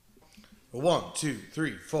1, 2,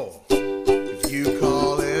 3, 4. If you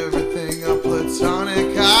call everything a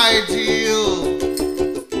platonic ideal,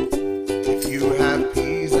 if you have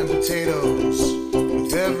peas and potatoes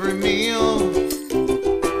with every meal,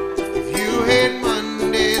 if you hate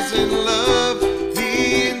Mondays in love,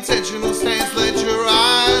 the intentional stance, let your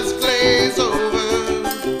eyes glaze over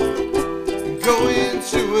and go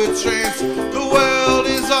into a trance. The world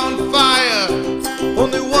is on fire,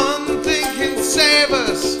 only one thing can save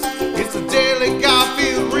us. It's the Daily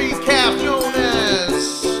Garfield recap known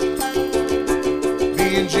as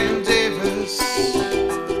Being Jim Davis.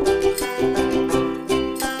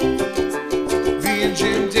 Being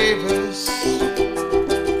Jim Davis.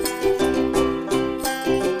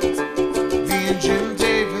 Being Jim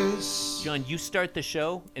Davis. John, you start the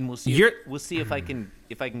show, and we'll see. We'll see if I can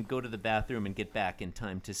go to the bathroom and get back in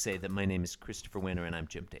time to say that my name is Christopher Winter and I'm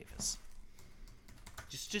Jim Davis.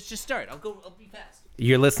 Just start. I'll be fast.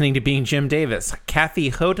 You're listening to Being Jim Davis. Kathy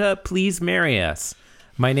Hota, please marry us.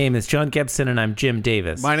 My name is John Gibson, and I'm Jim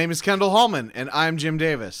Davis. My name is Kendall Hallman, and I'm Jim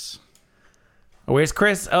Davis. Where's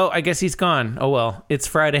Chris? Oh, I guess he's gone. Oh, well. It's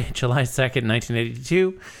Friday, July 2nd,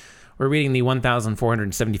 1982. We're reading the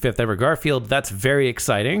 1,475th ever Garfield. That's very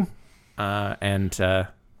exciting, and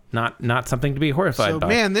not something to be horrified by. So,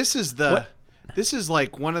 man, this is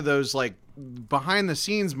like one of those like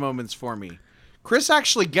behind-the-scenes moments for me. Chris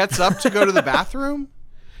actually gets up to go to the bathroom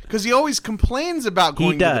because he always complains about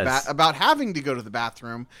going about having to go to the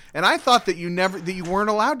bathroom. And I thought that you weren't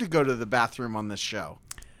allowed to go to the bathroom on this show.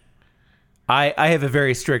 I have a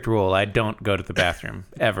very strict rule. I don't go to the bathroom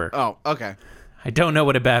ever. Oh, okay. I don't know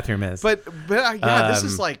what a bathroom is. But yeah, this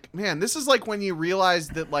is like, man, this is like when you realize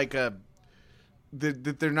that like that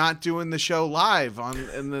they're not doing the show live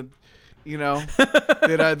that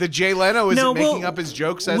Jay Leno isn't making up his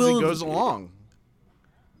jokes as he goes along.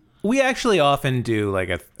 We actually often do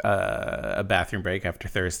like a bathroom break after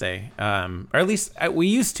Thursday, or at least we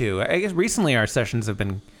used to. I guess recently our sessions have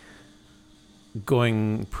been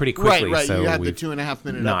going pretty quickly. Right. So you had the 2.5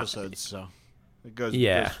 minute episodes, so it goes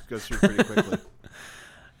through pretty quickly.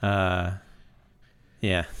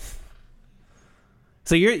 Yeah.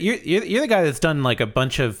 So you're the guy that's done like a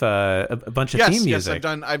bunch of theme music. Yes,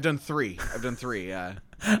 I've done three. Yeah.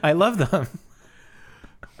 I love them.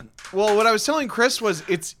 Well, what I was telling Chris was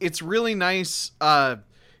it's really nice to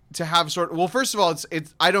have well, first of all,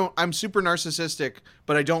 I'm super narcissistic,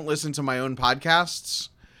 but I don't listen to my own podcasts.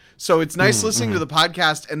 So it's nice listening to the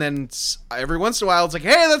podcast, and then every once in a while it's like,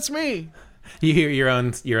 hey, that's me. You hear your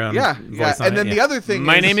own voice on and then the other thing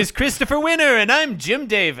my name is Christopher Winter and I'm Jim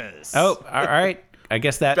Davis. Oh, all right. I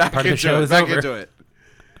guess that part of the show is over.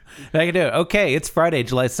 Back into it. Okay, it's Friday,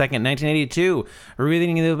 July 2nd, 1982. We're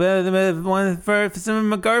reading the one for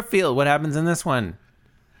some Garfield. What happens in this one?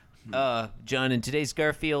 John, in today's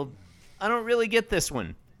Garfield, I don't really get this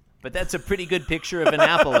one, but that's a pretty good picture of an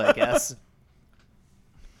apple, I guess.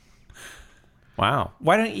 Wow.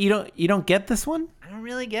 Why don't you get this one? I don't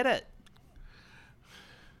really get it.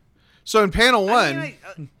 So in panel one,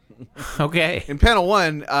 okay. In panel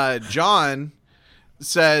one, John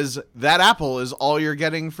says that apple is all you're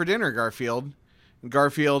getting for dinner, Garfield.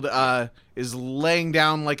 Garfield is laying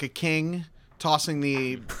down like a king, tossing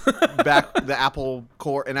the apple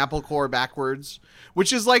core backwards,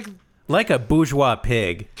 which is like a bourgeois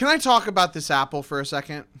pig. Can I talk about this apple for a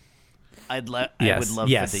second? I would love for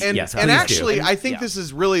the and actually I think this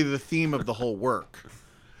is really the theme of the whole work.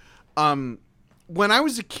 When I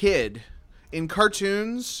was a kid, in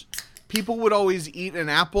cartoons, people would always eat an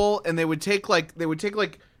apple, and they would take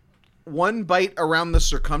like one bite around the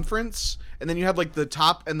circumference, and then you have like the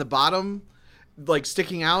top and the bottom like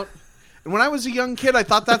sticking out. And when I was a young kid, I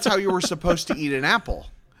thought that's how you were supposed to eat an apple.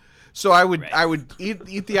 So I would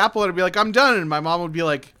eat the apple, and I'd be like, I'm done, and my mom would be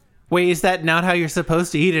like, wait, is that not how you're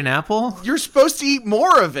supposed to eat an apple? You're supposed to eat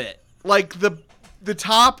more of it, like the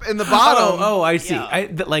top and the bottom. Oh, I see. Yeah.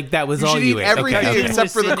 That was you all you eat ate. everything okay.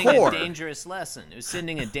 except for the core. A dangerous lesson. It was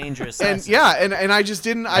sending a dangerous and lesson. Yeah, and I just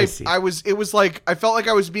didn't. It was like I felt like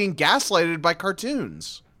I was being gaslighted by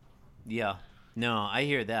cartoons. Yeah. No, I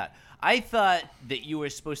hear that. I thought that you were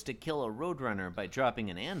supposed to kill a roadrunner by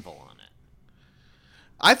dropping an anvil on it.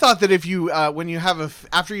 I thought that if you when you have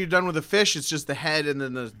after you're done with a fish, it's just the head and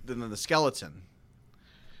then the skeleton.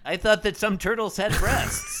 I thought that some turtles had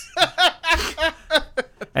breasts.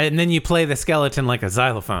 And then you play the skeleton like a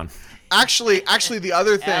xylophone. Actually, the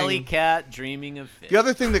other thing, Alley cat dreaming of fish. The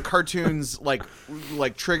other thing that cartoons like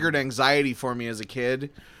triggered anxiety for me as a kid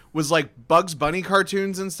was like Bugs Bunny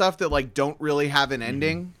cartoons and stuff that like don't really have an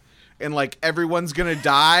ending, and like everyone's gonna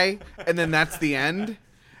die, and then that's the end.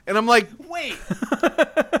 And I'm like, Wait,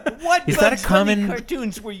 what Is that a Bugs Bunny common-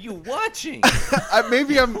 cartoons were you watching?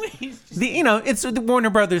 maybe I'm. It's the Warner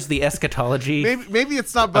Brothers, the eschatology. Maybe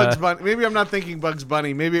it's not Bugs Bunny. Maybe I'm not thinking Bugs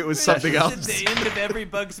Bunny. Maybe it was something At else. the end of every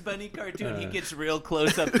Bugs Bunny cartoon, he gets real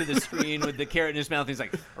close up to the screen with the carrot in his mouth. He's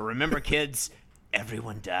like, "Remember, kids,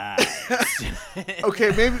 everyone dies."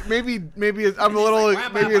 Okay, maybe I'm a little.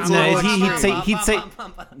 Maybe it's a No, little.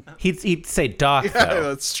 he'd say Doc Yeah,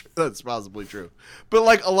 though. that's possibly true. But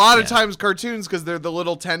like a lot of times cartoons, because they're the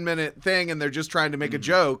little 10-minute thing and they're just trying to make a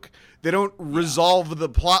joke, they don't resolve the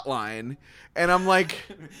plot line. And I'm like,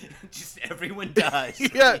 Just everyone dies.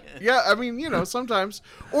 yeah. I mean, sometimes.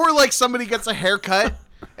 Or like somebody gets a haircut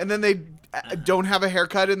and then they don't have a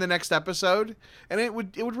haircut in the next episode, and it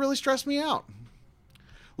would really stress me out.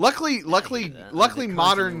 Luckily, modern,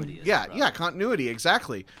 continuity is continuity,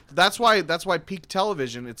 exactly. That's why peak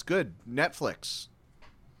television, it's good. Netflix.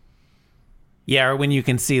 Yeah, or when you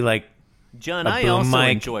can see like John, a I boom also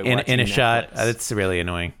mic enjoy in watching a shot. Netflix. That's really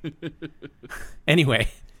annoying. Anyway,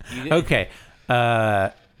 You- okay.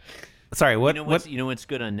 Sorry, what? You know what's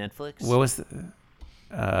good on Netflix? What was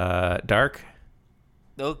Dark?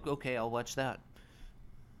 Oh, okay, I'll watch that.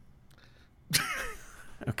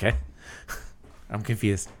 Okay, I'm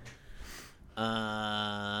confused.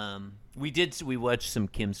 We watched some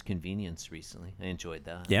Kim's Convenience recently. I enjoyed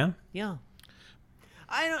that. Yeah. Yeah.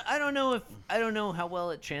 I don't know how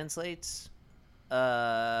well it translates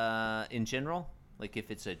in general. Like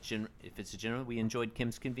if it's a general, we enjoyed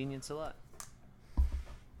Kim's Convenience a lot.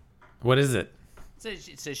 What is it?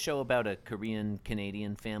 It's a show about a Korean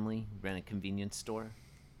Canadian family who ran a convenience store.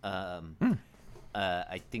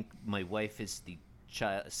 I think my wife is the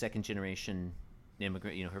second generation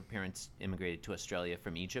immigrant. Her parents immigrated to Australia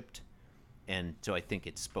from Egypt, and so I think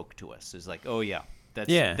it spoke to us. It's like, oh yeah,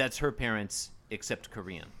 that's her parents except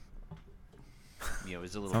Korean. It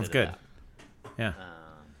was a little Sounds bit good. of that. Yeah.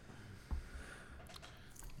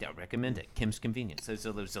 Yeah, recommend it. Kim's Convenience. It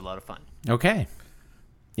was a lot of fun. Okay.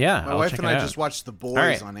 Yeah. My I'll wife check and it I out. just watched The Boys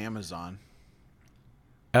right. on Amazon.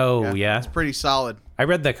 Oh yeah. It's pretty solid. I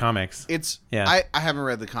read the comics. Yeah. I haven't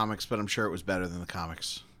read the comics, but I'm sure it was better than the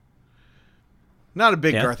comics. Not a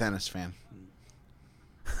big Garth Ennis fan.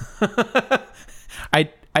 I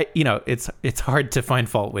it's hard to find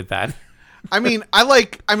fault with that.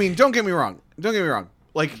 don't get me wrong.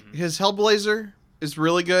 Like his Hellblazer is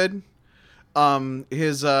really good.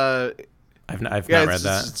 His I've not read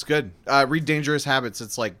that. It's good. Read Dangerous Habits.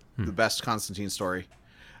 It's like the best Constantine story.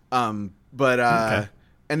 Okay.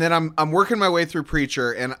 And then I'm working my way through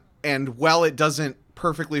Preacher, and while it doesn't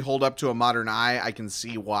perfectly hold up to a modern eye, I can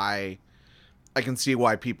see why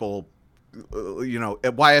people,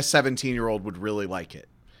 why a 17-year-old would really like it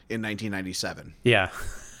in 1997. Yeah.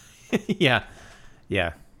 Yeah.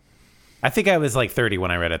 I think I was like 30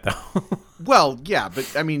 when I read it though. Well, yeah,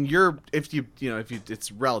 but I mean,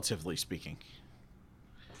 it's relatively speaking.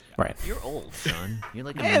 Right. You're old, son. You're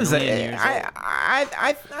like a It was million years old.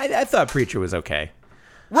 I thought Preacher was okay.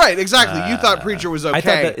 Right, exactly. You thought Preacher was okay. I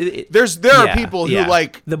thought that there are people who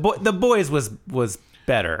like the Boys was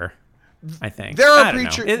better. I think there I are don't know.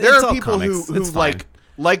 Preacher. It's There are all people comics. who It's fine.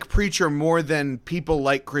 like Preacher more than people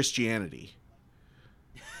like Christianity.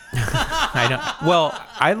 I don't. Well,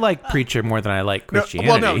 I like Preacher more than I like Christianity.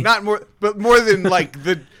 Well, no, not more, but more than like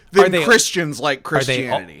than Christians like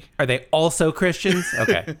Christianity. Are they also Christians?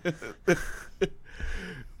 Okay.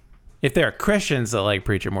 If there are Christians that like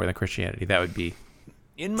Preacher more than Christianity, that would be.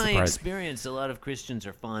 In my surprising. experience, a lot of Christians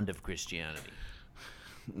are fond of Christianity.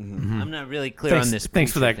 I'm not really clear on this.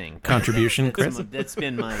 Thanks for Preacher that thing. contribution, Chris. That's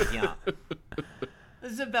been my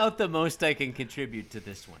This is about the most I can contribute to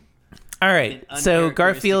this one. All right. An So uncharacteristic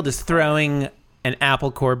Garfield is throwing an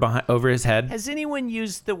apple core over his head. Has anyone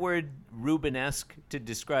used the word Rubenesque to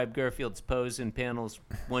describe Garfield's pose in panels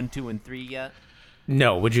 1, 2, and 3 yet?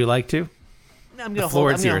 No. Would you like to? I'm going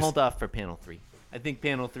floor is to yours. hold off for panel 3. I think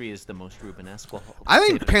panel 3 is the most Rubenesque. I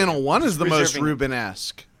think panel 1 is the most Preserving-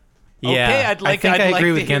 Rubenesque. Yeah. Okay, I'd like. I think I'd I like agree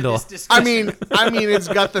to with hear Kendall. this discussion. I mean, it's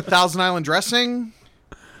got the Thousand Island dressing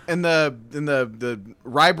and the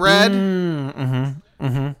rye bread.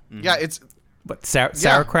 Yeah, it's But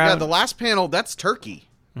sauerkraut. Yeah, the last panel that's turkey.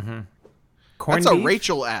 corned That's a beef?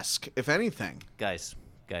 Rachel-esque, if anything. guys,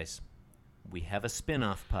 we have a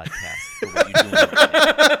spin-off podcast for what you're doing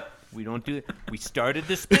today. We don't do it. We started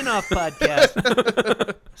the spin-off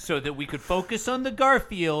podcast so that we could focus on the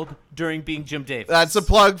Garfield during being Jim Davis. That's a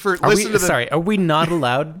plug for Are we not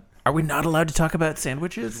allowed? Are we not allowed to talk about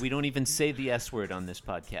sandwiches? We don't even say the S word on this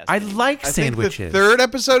podcast. I like I think the sandwiches. third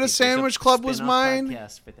episode of There's a Sandwich Club was spin-off mine.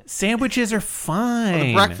 podcast for this. Sandwiches are fine.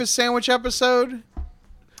 The breakfast sandwich episode.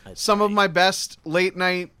 some of my best late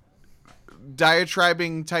night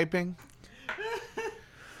diatribing typing.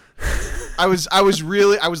 I was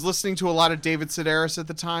listening to a lot of David Sedaris at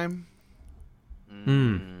the time.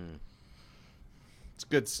 It's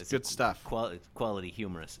good stuff. Quality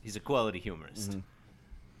humorist. He's a quality humorist.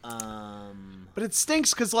 But it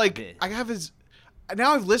stinks because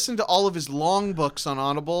I've listened to all of his long books on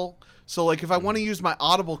Audible. So like if I want to use my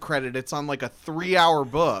Audible credit, it's on like a 3-hour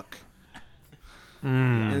book.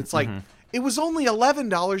 And it's like it was only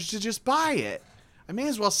 $11 to just buy it. I may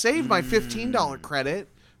as well save my $15 credit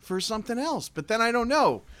for something else. But then I don't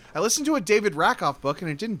know. I listened to a David Rakoff book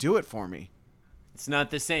and it didn't do it for me. It's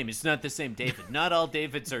not the same. It's not the same David. Not all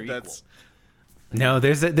Davids are equal. No,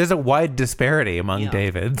 there's a wide disparity among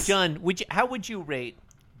Davids. John, how would you rate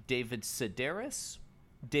David Sedaris,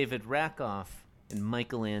 David Rakoff, and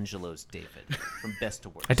Michelangelo's David from best to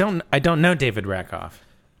worst? I don't know David Rakoff.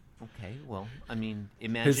 Okay, well, I mean,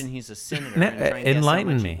 imagine he's a senator. And trying to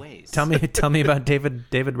enlighten guess how me. much he weighs. Tell me about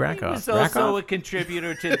David Rakoff. He was also a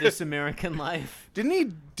contributor to This American Life. Didn't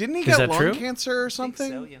he get lung cancer or something?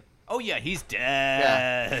 I think so, yeah. Oh yeah, he's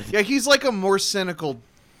dead. Yeah, he's like a more cynical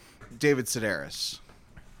David Sedaris.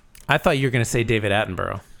 I thought you were going to say David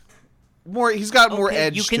Attenborough. He's got more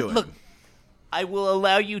edge to it. Look, I will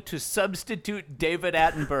allow you to substitute David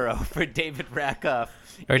Attenborough for David Rakoff.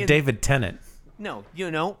 Or David Tennant. No,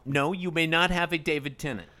 you may not have a David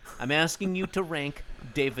Tennant. I'm asking you to rank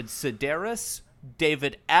David Sedaris,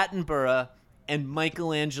 David Attenborough, and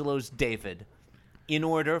Michelangelo's David in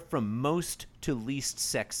order from most to least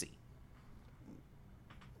sexy.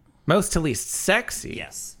 Most to least sexy?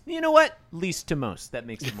 Yes. You know what? Least to most. That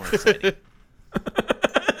makes it more exciting.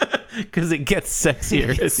 Because it gets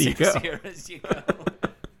sexier as you go.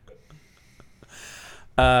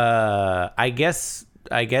 I guess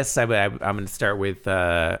I'm going to start with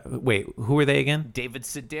wait, who are they again? David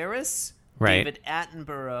Sedaris, right. David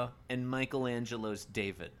Attenborough, and Michelangelo's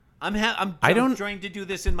David. I'm trying to do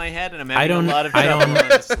this in my head, and I'm having a lot of trouble.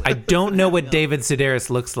 I don't know what David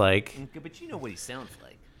Sedaris looks like. But you know what he sounds like.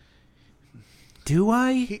 Do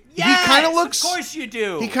I? He kind of looks. Of course you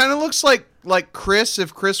do. He kind of looks like Chris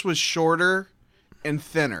if Chris was shorter and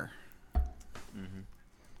thinner.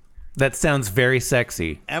 That sounds very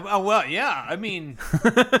sexy. Well, yeah. I mean,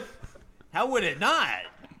 how would it not?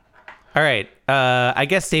 All right. I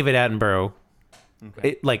guess David Attenborough.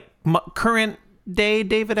 Okay. Current day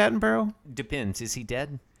David Attenborough? Depends. Is he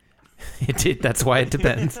dead? That's why it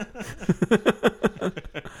depends.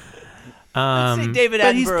 Let's say David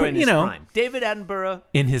Attenborough in his prime. David Attenborough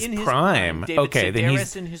in his prime. David okay, Sedaris then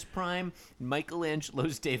he's in his prime.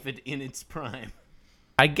 Michelangelo's David in its prime.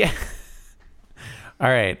 I guess. All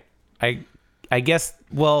right. I guess.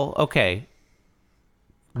 Well, okay.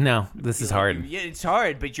 No, this is hard. Yeah, it's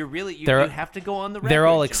hard, but you have to go on the record. They're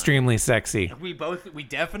all John. extremely sexy. We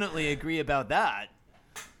definitely agree about that.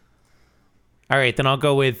 All right, then I'll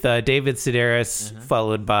go with David Sedaris,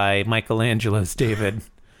 followed by Michelangelo's David,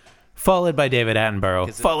 followed by David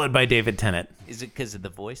Attenborough, followed by David Tennant. Is it because of the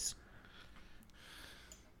voice?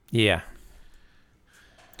 Yeah.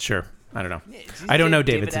 Sure. I don't know. Yeah, I don't know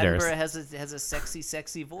David Sedaris. David Attenborough has a sexy,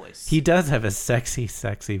 sexy voice. He does have a sexy,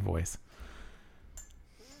 sexy voice.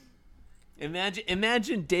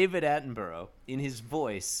 Imagine David Attenborough in his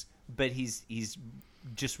voice, but he's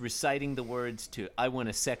just reciting the words to "I Want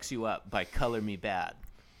to Sex You Up" by Color Me Badd.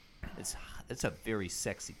 It's a very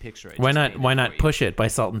sexy picture. Why not Push It by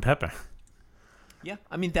Salt and Pepper? Yeah,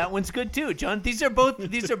 I mean that one's good too, John. These are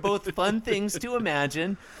both fun things to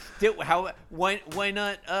imagine. Why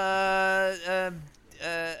not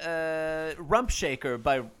Rump Shaker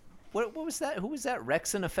by what was that? Who was that?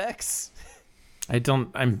 Rex and Effects.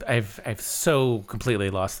 I've so completely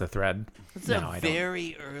lost the thread. It's a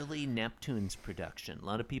very early Neptunes production. A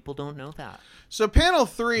lot of people don't know that. So panel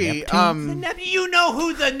 3, you know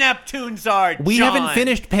who the Neptunes are, John. We haven't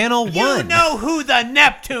finished panel 1. You know who the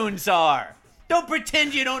Neptunes are. Don't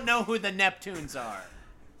pretend you don't know who the Neptunes are.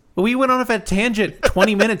 We went off a tangent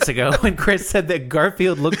 20 minutes ago when Chris said that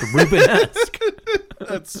Garfield looked Rubenesque.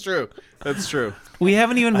 That's true. That's true. We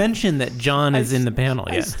haven't even mentioned that John is in the panel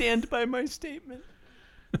yet. I stand by my statement.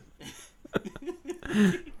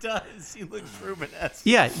 He does. He looks Rubenesque.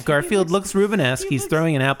 Yeah, Garfield looks Rubenesque. He's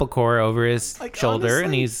throwing an apple core over his shoulder, honestly,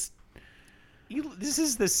 and he's... This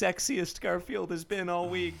is the sexiest Garfield has been all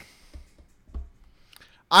week.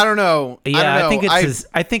 I don't know. Yeah, I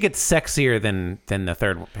think it's sexier than the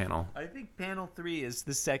third panel. I think panel 3 is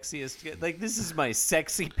the sexiest. Like, this is my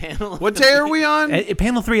sexy panel. What day are we on?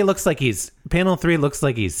 Panel 3 looks like he's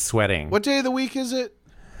sweating. What day of the week is it?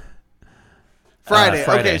 Friday.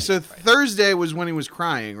 Friday. Okay, so Thursday was when he was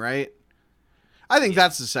crying, right? I think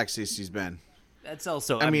that's the sexiest he's been. That's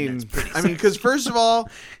also. I mean, that's pretty because first of all,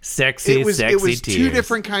 sexy. it was tears. two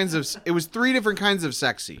different kinds of. It was three different kinds of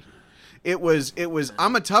sexy. It was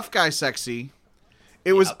I'm a tough guy sexy.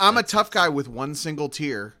 It was I'm a tough guy with one single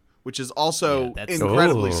tear, which is also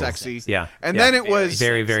incredibly sexy. Yeah. And then it was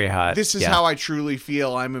very, very hot. This is how I truly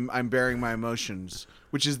feel. I'm bearing my emotions,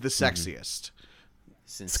 which is the sexiest.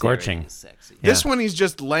 Scorching. Sexy. Yeah. This one he's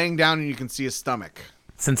just laying down and you can see his stomach.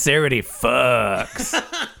 Sincerity fucks.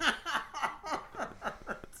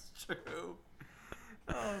 True.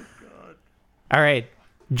 Oh God. All right.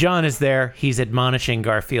 John is there. He's admonishing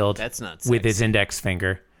Garfield. That's not with his sexy. index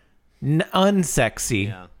finger. Unsexy.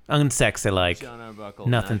 Yeah. Unsexy like. John Arbuckle.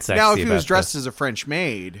 Nothing not- sexy. Now, if he about was dressed this. as a French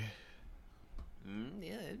maid,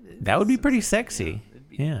 Yeah, That would be pretty sexy. it'd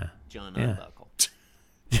be Yeah. John Yeah. Arbuckle.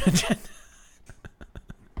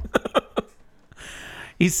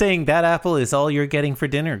 He's saying that apple is all you're getting for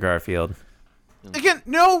dinner, Garfield. again,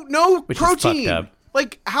 no Which is fucked protein. up.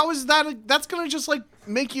 Like, how is that? That's gonna just like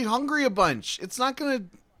make you hungry a bunch. It's not gonna.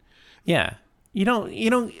 Yeah. You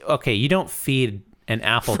don't feed an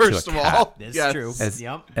apple First to of a cat all, That's yes. true. as,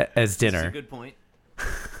 Yep. as That's a dinner. good point.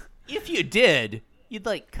 If you did, you'd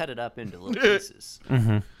like cut it up into little pieces.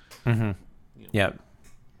 Yeah.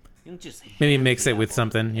 You don't just Maybe hand mix the it with apple.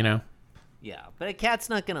 something, you know. Yeah, but a cat's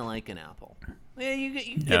not gonna like an apple. Yeah, you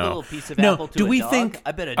give a No. little piece of No, apple to do a we dog. think-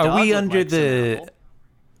 I bet a are dog we would under like some the- apple.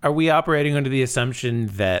 Are we operating under the assumption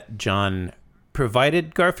that John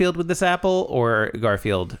provided Garfield with this apple or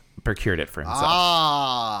Garfield procured it for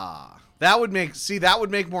himself? That would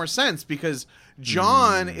make more sense because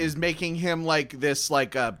John is making him like this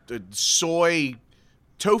like a soy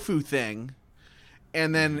tofu thing,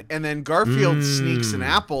 and then Garfield sneaks an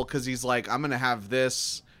apple because he's like, I'm gonna have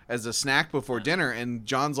this as a snack before dinner, and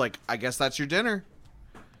John's like, I guess that's your dinner.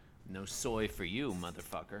 No soy for you,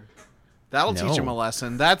 motherfucker. That'll No. teach him a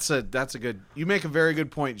lesson. That's a good. You make a very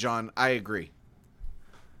good point, John. I agree.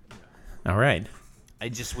 All right. I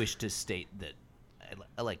just wish to state that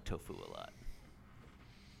I like tofu a lot.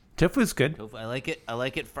 Tofu's good. Tofu, I like it. I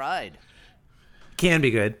like it fried. Can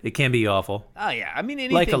be good. It can be awful. Oh yeah, I mean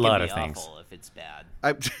anything Like a can lot be of things. awful if it's bad.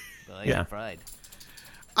 I, But I like Yeah. it fried.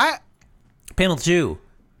 Panel 2.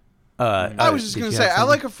 I was just did gonna you say have I something?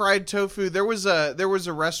 like a fried tofu. There was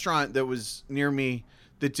a restaurant that was near me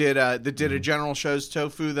that did a General Tso's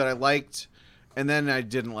tofu that I liked, and then I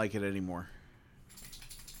didn't like it anymore.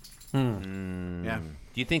 Yeah.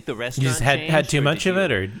 Do you think the You restaurant just had changed, too or much did of you-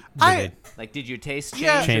 it, or did I- they- Like, did your taste change?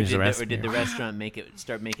 Yeah. Change the or recipe. did the restaurant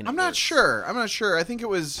start making it I'm not worse? sure. I think it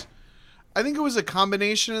was a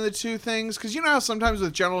combination of the two things, because you know how sometimes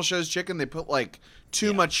with General Tso's chicken they put like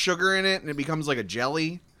too much sugar in it and it becomes like a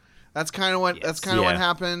jelly. That's kind of what Yeah.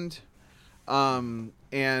 happened. And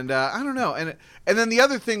I don't know. And then the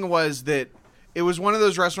other thing was that it was one of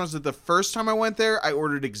those restaurants that the first time I went there, I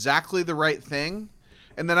ordered exactly the right thing.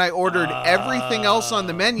 And then I ordered everything else on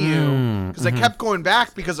the menu because I kept going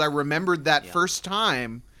back because I remembered that first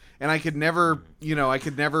time, and I could never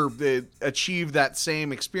achieve that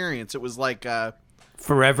same experience. It was like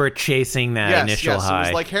forever chasing that initial yes, high? it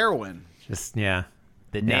was like heroin. Just yeah.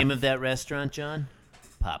 The name of that restaurant, John?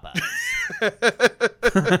 Popeyes.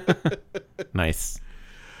 Nice.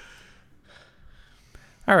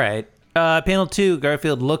 All right. Panel 2,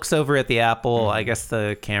 Garfield looks over at the apple. I guess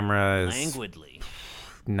the camera is Languidly.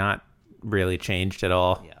 not really changed at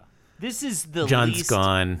all. Yeah. This is the John's least,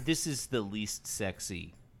 gone. This is the least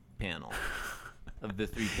sexy panel of the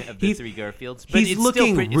three He's- three Garfields. he's it's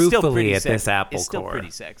looking still it's still ruefully pretty at this sexy. apple It's still core.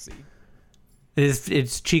 pretty sexy.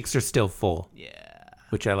 His cheeks are still full, Yeah.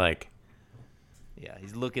 which I like. Yeah,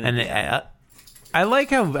 he's looking And at the apple. I like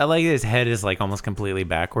his head is like almost completely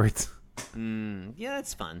backwards. Yeah,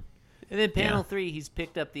 that's fun. And then panel 3, he's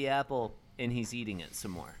picked up the apple and he's eating it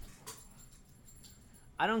some more.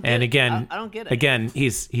 I don't get And it. again, I don't get it. Again,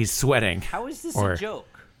 he's sweating How is this or a joke?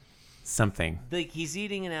 something. Like, he's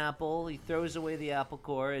eating an apple, he throws away the apple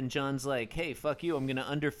core, and John's like, hey, fuck you, I'm going to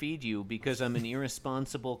underfeed you because I'm an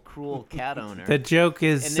irresponsible, cruel cat owner. The joke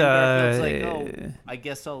and is then Garfield's like, oh, I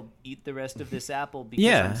guess I'll eat the rest of this apple because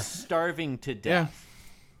Yeah. I'm starving to death.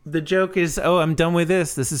 the joke is, oh, I'm done with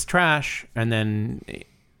this. This is trash. And then,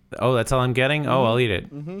 oh, that's all I'm getting. Oh, I'll eat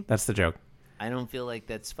it. That's the joke. I don't feel like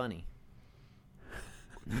that's funny.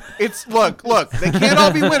 It's look, they can't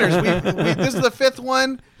all be winners. This is the 5th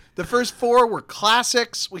one. The first 4 were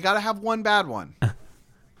classics. We got to have one bad one.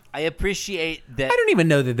 I appreciate that. I don't even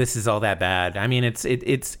know that this is all that bad. I mean, it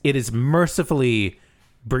is mercifully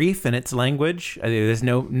brief in its language. There's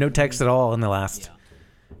no text at all in the last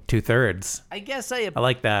 2/3. I guess I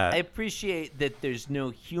like that. I appreciate that there's no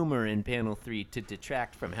humor in panel 3 to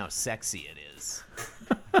detract from how sexy it is.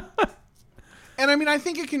 And I mean, I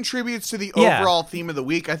think it contributes to the overall theme of the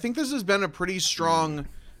week. I think this has been a pretty strong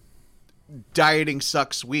dieting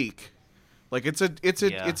sucks week. Like it's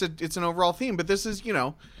an overall theme, but this is,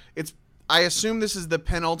 I assume this is the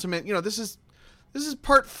penultimate, this is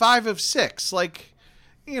part 5 of 6. Like,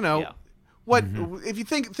 what if you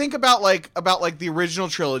think about the original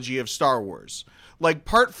trilogy of Star Wars, like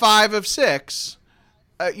part 5 of 6,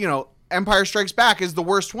 Empire Strikes Back is the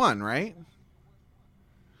worst one, right?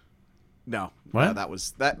 No. What? No,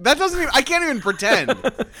 that doesn't even, I can't even pretend. Yeah,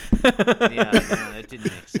 no, that didn't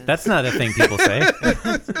make sense. That's not a thing people say.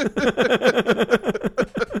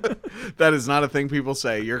 That is not a thing people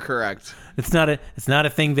say. You're correct. It's not a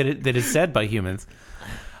thing that is said by humans.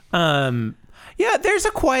 Yeah, there's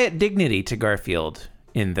a quiet dignity to Garfield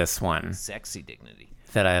in this one. Sexy dignity.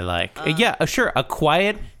 That I like. Sure. A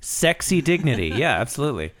quiet, sexy dignity. Yeah,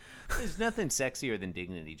 absolutely. There's nothing sexier than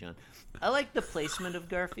dignity, John. I like the placement of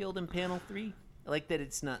Garfield in panel 3. I like that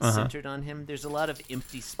it's not centered on him. There's a lot of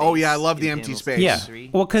empty space. Oh, yeah, I love the empty space. Yeah.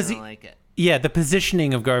 3, well, because I like it. Yeah, the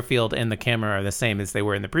positioning of Garfield and the camera are the same as they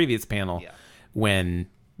were in the previous panel when,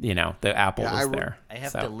 the apple was there. I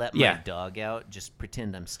have to let my dog out. Just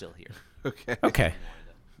pretend I'm still here. Okay.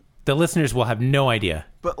 The listeners will have no idea.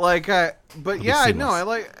 But I know. I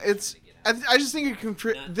like it's. I just think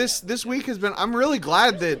this week has been. I'm really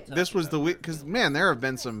glad that this was the week because man, there have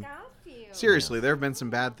been some. Seriously, there have been some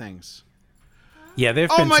bad things. Yeah, there've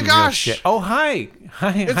been some real shit. Oh, hi.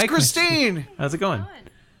 It's Christine. How's it going?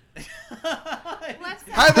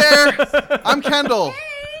 Hi there. I'm Kendall.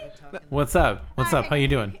 Hey. What's up? How you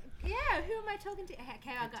doing? Yeah, who am I talking to?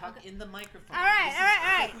 Okay, I'll Talk in the microphone. All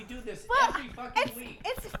right. We do this Well, every fucking week.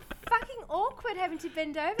 It's fucking awkward having to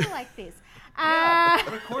bend over like this.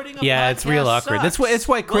 Recording a it's real awkward. sucks. That's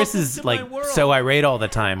why Chris Welcome is to my like world. so irate all the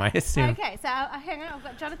time. I assume. Okay, so hang on. I've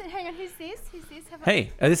got Jonathan. Hang on. Who's this?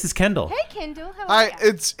 Hey, this is Kendall. Hey, Kendall. How are Hi.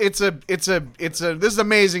 you? This is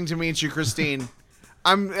amazing to meet you, Christine.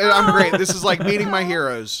 I'm great. This is like meeting my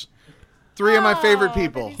heroes. 3 of my favorite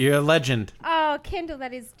people. You're a legend. Oh, Kendall,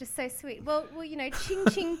 that is just so sweet. Well, ching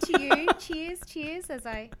ching to you. Cheers, as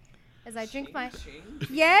I drink my.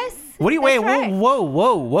 Yes. What do you that's wait? right.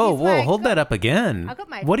 Whoa! Hold that up again. I got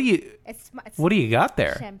my. What do you? It's What do you got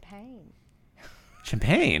there? Champagne.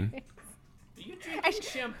 Champagne. Are you drinking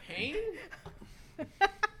champagne?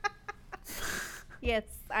 Yes,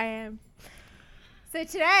 I am. So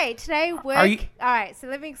today work. Are you- All right. So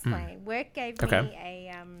let me explain. Work gave Okay.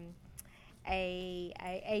 me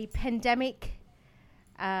a pandemic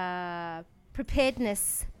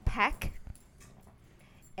preparedness pack,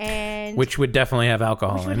 and Which would definitely have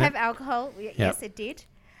alcohol which would in have it. alcohol. Yes, it did,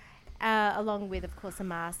 along with, of course, a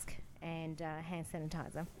mask and hand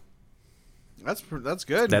sanitizer. That's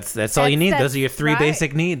good. That's all you need. Those are your 3 right.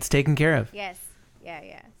 basic needs taken care of. Yes.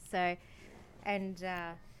 Yeah. So, like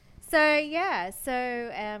I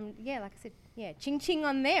said, ching ching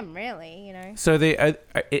on them, really. So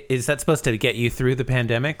is that supposed to get you through the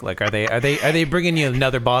pandemic? Like, are they bringing you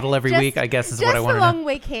another bottle every week? I guess is what I want to Just a long know.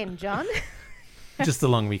 weekend, John. Just a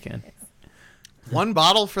long weekend. 1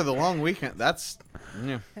 bottle for the long weekend. That's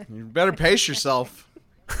you better pace yourself.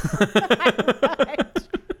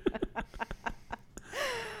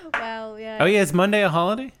 Well, yeah. Oh yeah, is Monday a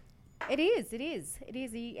holiday? It is.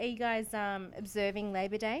 Are you guys observing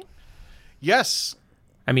Labor Day? Yes.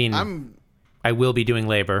 I mean, I will be doing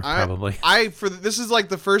labor I- probably. This is like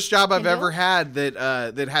the first job I've Kendall? ever had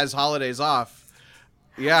that has holidays off.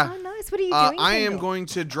 Yeah. Oh, nice. What are you doing? I am Kendall? going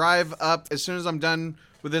to drive up as soon as I'm done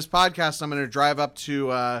with this podcast. I'm going to drive up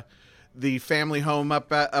to the family home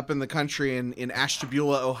up in the country in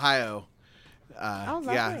Ashtabula, Ohio.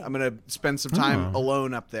 lovely. Yeah, I'm going to spend some time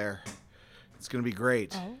alone up there. It's going to be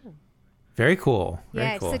great. Oh. Very cool. Very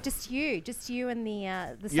Yeah. cool. So just you and the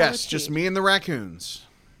Yes, solitude. just me and the raccoons.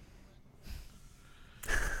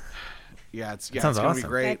 Yeah, it's sounds going to be awesome.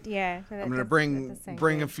 great. I'm going to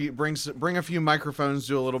bring a few microphones,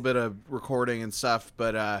 do a little bit of recording and stuff,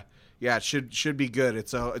 but yeah, it should be good.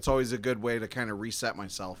 It's always a good way to kind of reset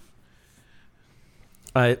myself.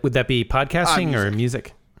 Would that be podcasting or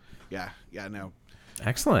music? Yeah, no.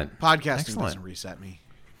 Excellent. Podcasting doesn't reset me.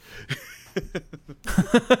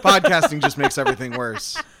 Podcasting just makes everything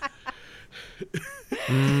worse.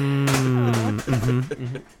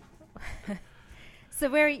 So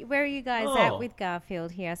where are you guys at with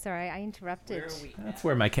Garfield here? Sorry, I interrupted. That's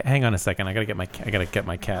where my cat. Hang on a second. I gotta get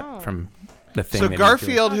my cat Oh. from the thing. So that he's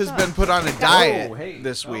Garfield Oh, has God. been put on a diet hey.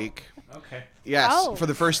 this week. doing. Okay. Yes, Oh. for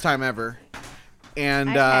the first time ever.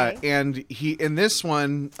 and he in this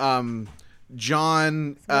one,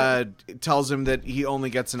 John tells him that he only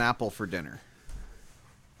gets an apple for dinner.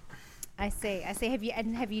 I see.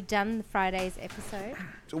 Have you done Friday's episode?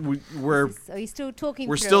 Are you still talking?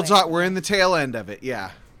 We're still talking. We're in the tail end of it.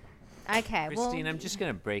 Yeah. Okay. Christine, I'm just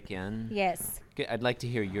gonna break in. Yes. I'd like to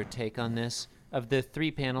hear your take on this. Of the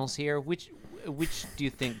 3 panels here, which do you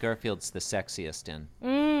think Garfield's the sexiest in?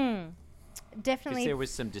 Definitely. Because there was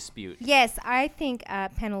some dispute. Yes, I think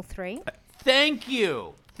panel 3. Thank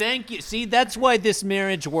you. See, that's why this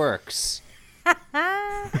marriage works.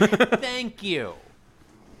 Thank you.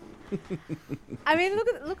 I mean,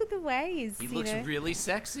 look at the ways. He looks really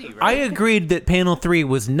sexy, right? I agreed that panel 3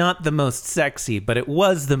 was not the most sexy, but it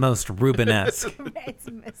was the most Rubenesque. It's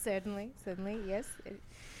certainly, yes.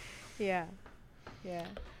 Yeah.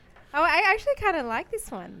 Oh, I actually kind of like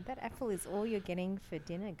this one. That apple is all you're getting for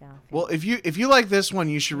dinner, Garfield. Well, if you like this one,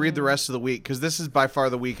 you should read the rest of the week, because this is by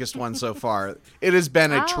far the weakest one so far. It has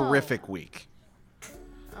been a terrific week.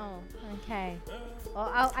 Oh, okay.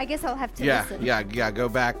 Well, I guess I'll have to listen. Yeah. Go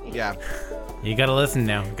back. Yeah. You gotta listen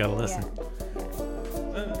now. You gotta listen. Yeah.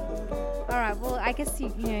 All right. Well, I guess you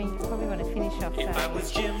probably want to finish off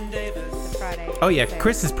Friday. Oh yeah,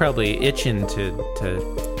 Chris is probably itching to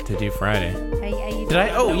do Friday. Are you Did I?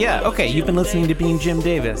 Oh yeah. Okay, you've been listening to Being Jim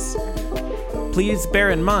Davis. Please bear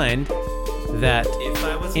in mind that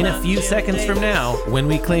in a few seconds from now, when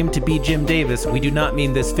we claim to be Jim Davis, we do not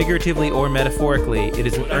mean this figuratively or metaphorically. It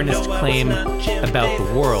is an earnest claim about the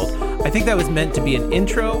world. I think that was meant to be an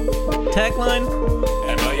intro tagline,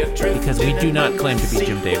 because we do not claim to be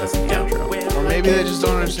Jim Davis in the outro. Or maybe they just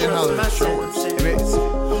don't understand how the show works.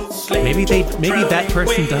 Maybe that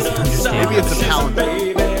person doesn't understand. Maybe it's a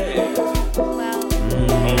palindrome.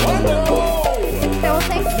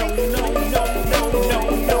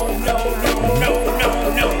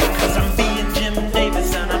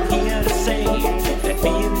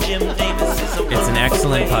 It's an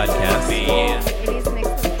excellent podcast. It is an excellent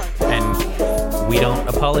podcast. And we don't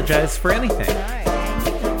apologize for anything.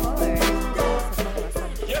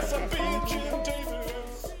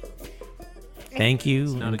 Thank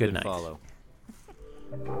you and good night. Follow.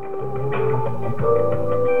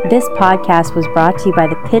 This podcast was brought to you by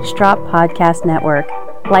the Pitch Drop Podcast Network.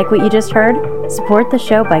 Like what you just heard? Support the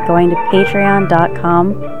show by going to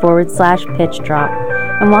patreon.com/pitchdrop.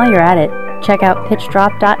 And while you're at it, check out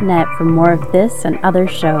pitchdrop.net for more of this and other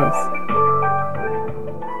shows.